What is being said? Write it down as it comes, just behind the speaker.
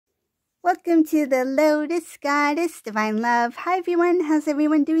Welcome to the Lotus Goddess Divine Love. Hi everyone, how's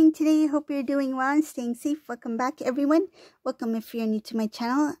everyone doing today? Hope you're doing well and staying safe. Welcome back everyone. Welcome if you're new to my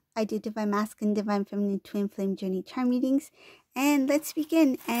channel. I do Divine Masculine, Divine Feminine, Twin Flame Journey Charm readings. And let's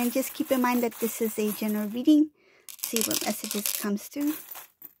begin. And just keep in mind that this is a general reading. See what messages comes through.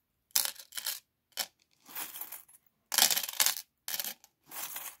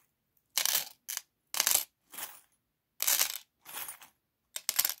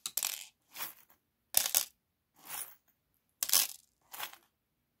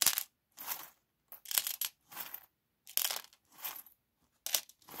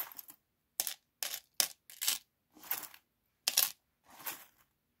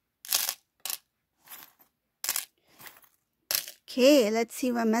 Okay, let's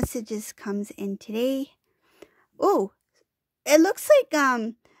see what messages comes in today. Oh, it looks like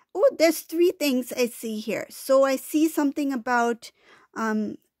there's three things I see here. So I see something about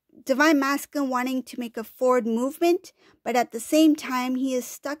Divine Masculine wanting to make a forward movement, but at the same time he is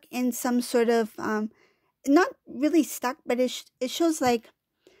stuck in some sort of not really stuck, but it shows like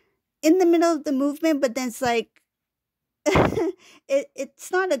in the middle of the movement, but then it's like it's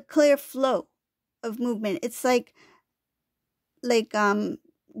not a clear flow of movement. It's like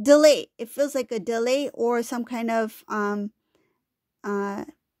delay. It feels like a delay or some kind of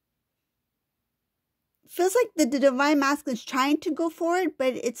feels like the Divine Masculine is trying to go forward,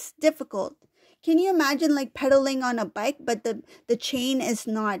 but it's difficult. Can you imagine like pedaling on a bike, but the chain is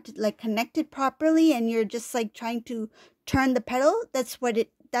not like connected properly and you're just like trying to turn the pedal? That's what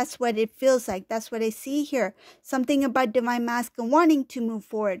it feels like. That's what I see here. Something about Divine Masculine wanting to move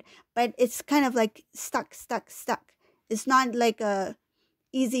forward, but it's kind of like stuck. It's not like a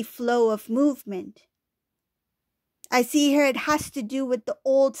easy flow of movement. I see here it has to do with the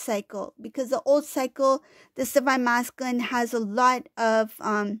old cycle, because the old cycle, this Divine Masculine has a lot of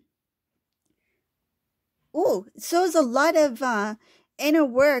it shows a lot of inner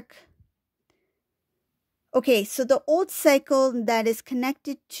work. Okay, so the old cycle that is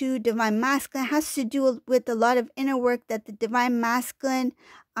connected to Divine Masculine has to do with a lot of inner work that the Divine Masculine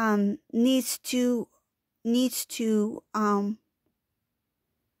needs to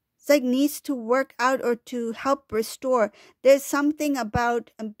work out or to help restore. There's something about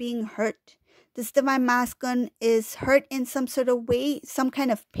being hurt. This Divine Masculine is hurt in some sort of way, some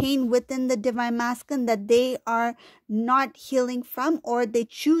kind of pain within the Divine Masculine that they are not healing from, or they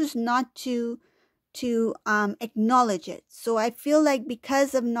choose not to acknowledge it. So I feel like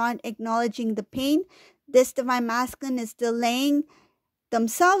because of not acknowledging the pain, this Divine Masculine is delaying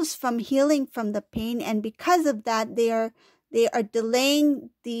themselves from healing from the pain, and because of that they are delaying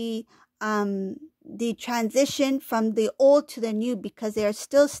the transition from the old to the new, because they are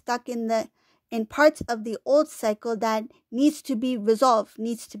still stuck in parts of the old cycle that needs to be resolved,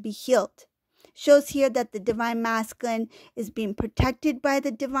 needs to be healed. Shows here that the Divine Masculine is being protected by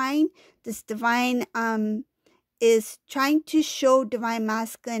the divine. This divine is trying to show Divine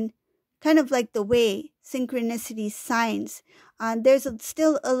Masculine kind of like the way, synchronicity, signs. There's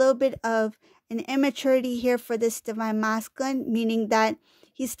still a little bit of an immaturity here for this Divine Masculine, meaning that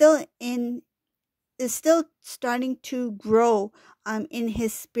he's still starting to grow in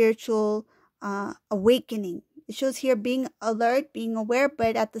his spiritual awakening. It shows here being alert, being aware,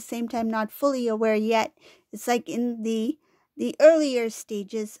 but at the same time not fully aware yet. It's like in the earlier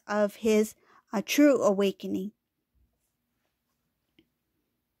stages of his true awakening.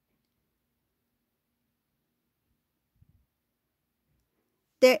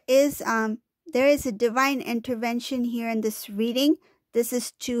 There is a divine intervention here in this reading. This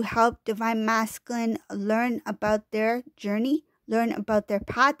is to help Divine Masculine learn about their journey, learn about their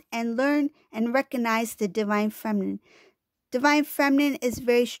path, and learn and recognize the Divine Feminine. Divine Feminine is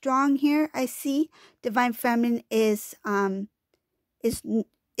very strong here. I see Divine Feminine is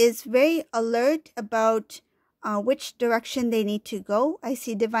very alert about which direction they need to go. I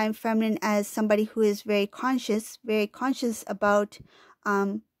see Divine Feminine as somebody who is very conscious about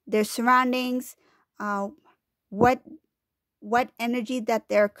their surroundings, what energy that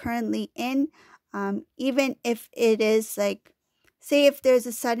they're currently in, even if it is like, say if there's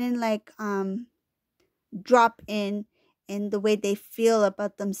a sudden like drop in the way they feel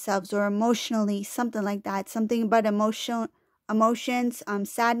about themselves or emotionally, something like that, something about emotions,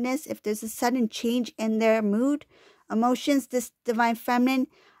 sadness. If there's a sudden change in their mood, emotions, this Divine Feminine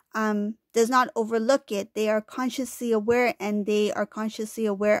does not overlook it. They are consciously aware, and they are consciously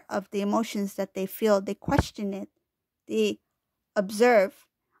aware of the emotions that they feel. They question it. They observe.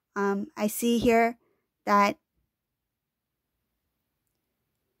 I see here that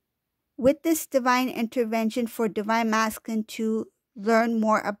with this divine intervention for Divine Masculine to learn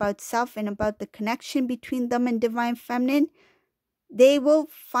more about self and about the connection between them and divine feminine, they will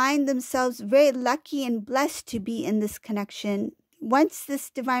find themselves very lucky and blessed to be in this connection. Once this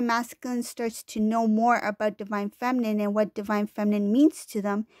divine masculine starts to know more about divine feminine and what divine feminine means to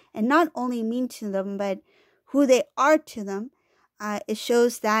them, and not only mean to them, but who they are to them, it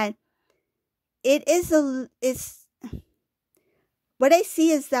shows that what I see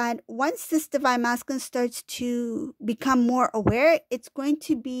is that once this divine masculine starts to become more aware, it's going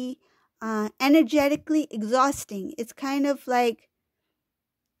to be energetically exhausting. It's kind of like,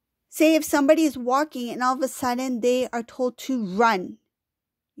 say if somebody is walking and all of a sudden they are told to run,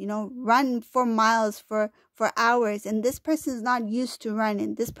 run for miles, for hours, and this person is not used to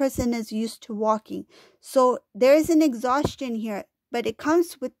running. This person is used to walking. So there is an exhaustion here, but it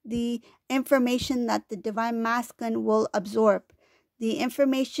comes with the information that the divine masculine will absorb. The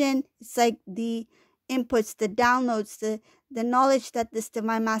information, it's like the inputs, the downloads, the knowledge that this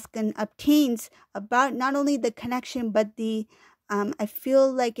divine masculine obtains about not only the connection, but the I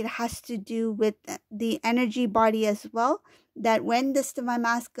feel like it has to do with the energy body as well, that when this divine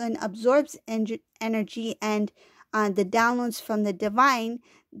masculine absorbs energy and the downloads from the divine,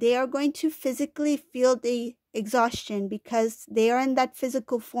 they are going to physically feel the exhaustion because they are in that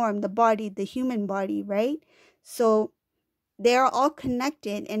physical form, the body, the human body, right? So they are all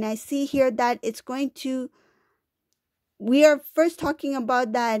connected. And I see here that we are first talking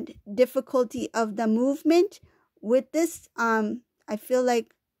about that difficulty of the movement. With this, I feel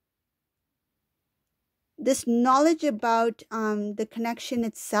like this knowledge about the connection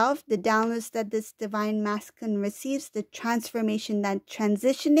itself, the downloads that this divine masculine receives, the transformation, that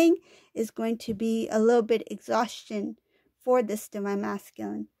transitioning is going to be a little bit exhaustion for this divine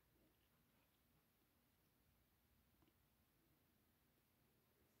masculine.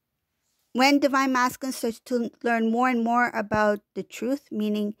 When divine masculine starts to learn more and more about the truth,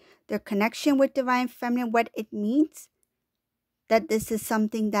 meaning their connection with divine feminine, what it means, that this is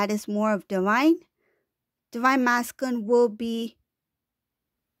something that is more of divine masculine will be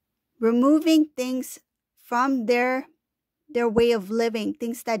removing things from their way of living,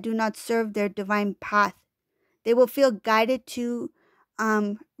 things that do not serve their divine path. They will feel guided to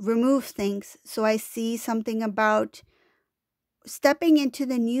remove things. So I see something about stepping into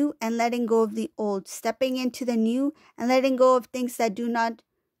the new and letting go of the old, stepping into the new and letting go of things that do not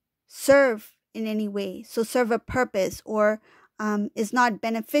serve in any way, so serve a purpose or is not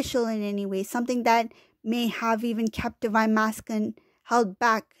beneficial in any way, something that may have even kept divine masculine held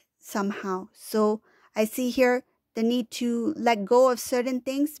back somehow. So I see here the need to let go of certain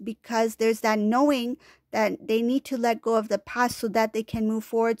things because there's that knowing that they need to let go of the past so that they can move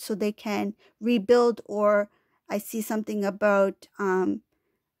forward, so they can rebuild, or I see something about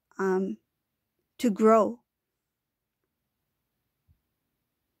to grow.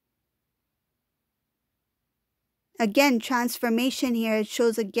 Again, transformation here. It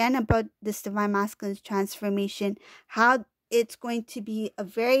shows again about this divine masculine's transformation, how it's going to be a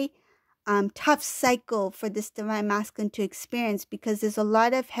very tough cycle for this divine masculine to experience, because there's a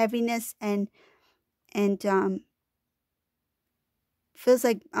lot of heaviness and feels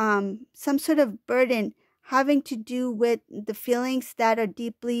like some sort of burden having to do with the feelings that are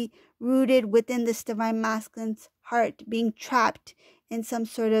deeply rooted within this divine masculine's heart, being trapped in some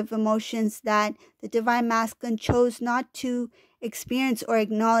sort of emotions that the divine masculine chose not to experience or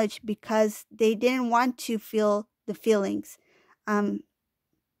acknowledge because they didn't want to feel the feelings.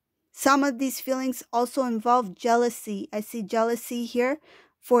 Some of these feelings also involve jealousy. I see jealousy here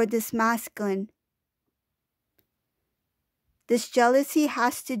for this masculine. This jealousy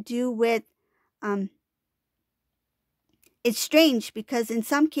has to do with it's strange because in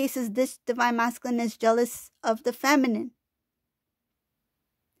some cases this divine masculine is jealous of the feminine.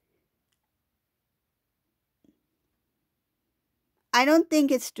 I don't think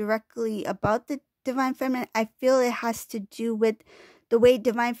it's directly about the divine feminine. I feel it has to do with the way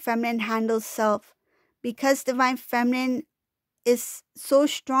divine feminine handles self. Because divine feminine is so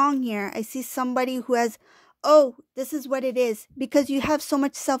strong here, I see somebody who has, oh, this is what it is. Because you have so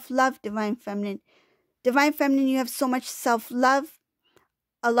much self-love, divine feminine. Divine feminine, you have so much self-love.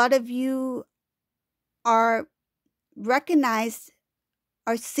 A lot of you are recognized,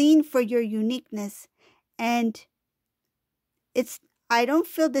 are seen for your uniqueness. And I don't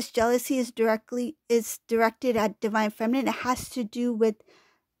feel this jealousy is directed at divine feminine. It has to do with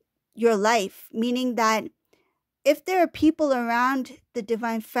your life, meaning that if there are people around the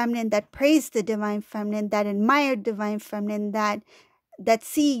divine feminine that praise the divine feminine, that admire divine feminine, that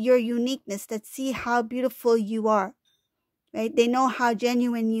see your uniqueness, that see how beautiful you are, right? They know how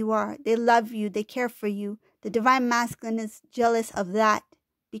genuine you are. They love you. They care for you. The divine masculine is jealous of that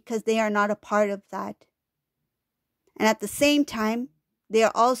because they are not a part of that. And at the same time, they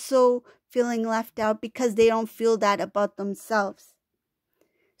are also feeling left out because they don't feel that about themselves.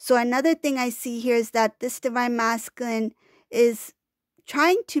 So another thing I see here is that this divine masculine is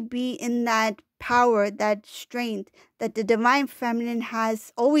trying to be in that power, that strength that the divine feminine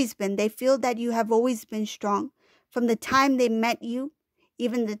has always been. They feel that you have always been strong. From the time they met you,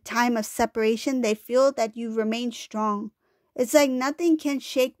 even the time of separation, they feel that you remain strong. It's like nothing can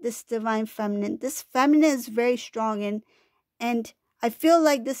shake this divine feminine. This feminine is very strong, and I feel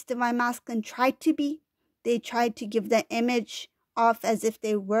like this divine masculine tried to be. They tried to give the image off as if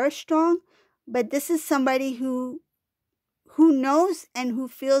they were strong, but this is somebody who knows and who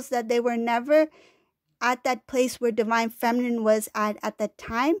feels that they were never at that place where divine feminine was at that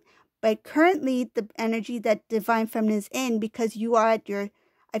time. But currently, the energy that divine feminine is in, because you are at your,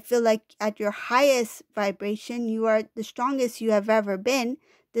 I feel like at your highest vibration, you are the strongest you have ever been.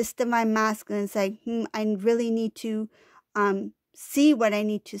 This divine masculine is like, I really need to see what I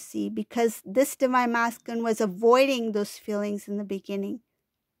need to see, because this divine masculine was avoiding those feelings in the beginning.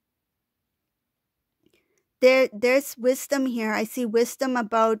 There's wisdom here. I see wisdom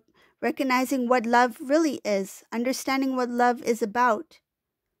about recognizing what love really is, understanding what love is about.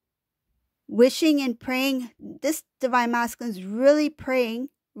 Wishing and praying, this divine masculine is really praying,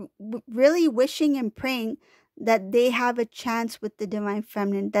 really wishing and praying that they have a chance with the divine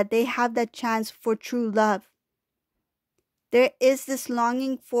feminine, that they have that chance for true love. There is this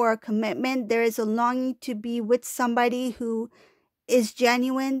longing for a commitment. There is a longing to be with somebody who is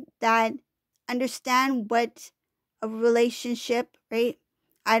genuine, that understand what a relationship, right?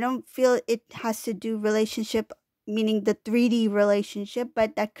 I don't feel it has to do relationship, meaning the 3D relationship,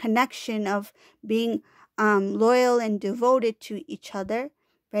 but that connection of being loyal and devoted to each other,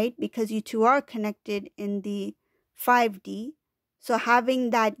 right? Because you two are connected in the 5D. So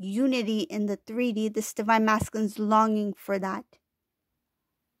having that unity in the 3D, this divine masculine's longing for that.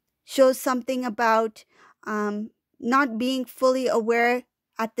 Shows something about not being fully aware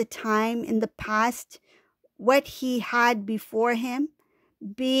at the time in the past what he had before him,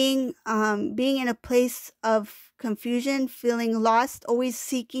 being in a place of confusion, feeling lost, always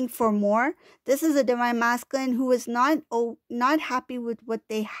seeking for more. This is a divine masculine who was not happy with what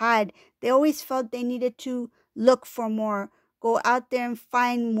they had. They always felt they needed to look for more, go out there and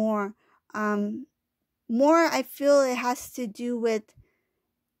find more. More, I feel it has to do with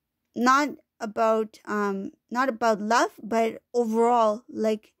not about love, but overall,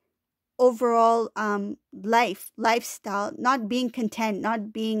 like overall lifestyle, not being content,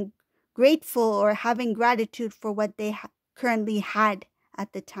 not being grateful or having gratitude for what they currently had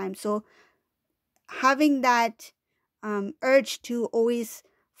at the time. So having that urge to always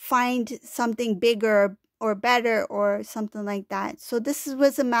find something bigger or better or something like that. So this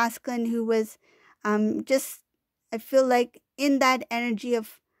was a masculine who was just, I feel like, in that energy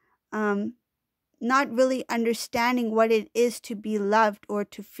of not really understanding what it is to be loved or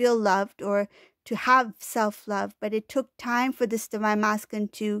to feel loved or to have self-love. But it took time for this divine masculine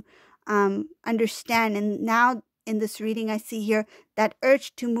to understand. And now in this reading, I see here that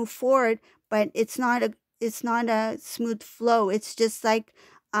urge to move forward, but it's not a smooth flow. It's just like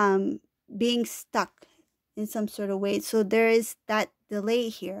being stuck in some sort of way. So there is that delay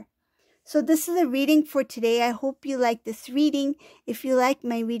here. So this is a reading for today. I hope you like this reading. If you like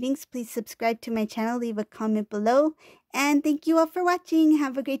my readings, please subscribe to my channel, leave a comment below. And thank you all for watching.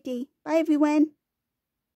 Have a great day. Bye, everyone.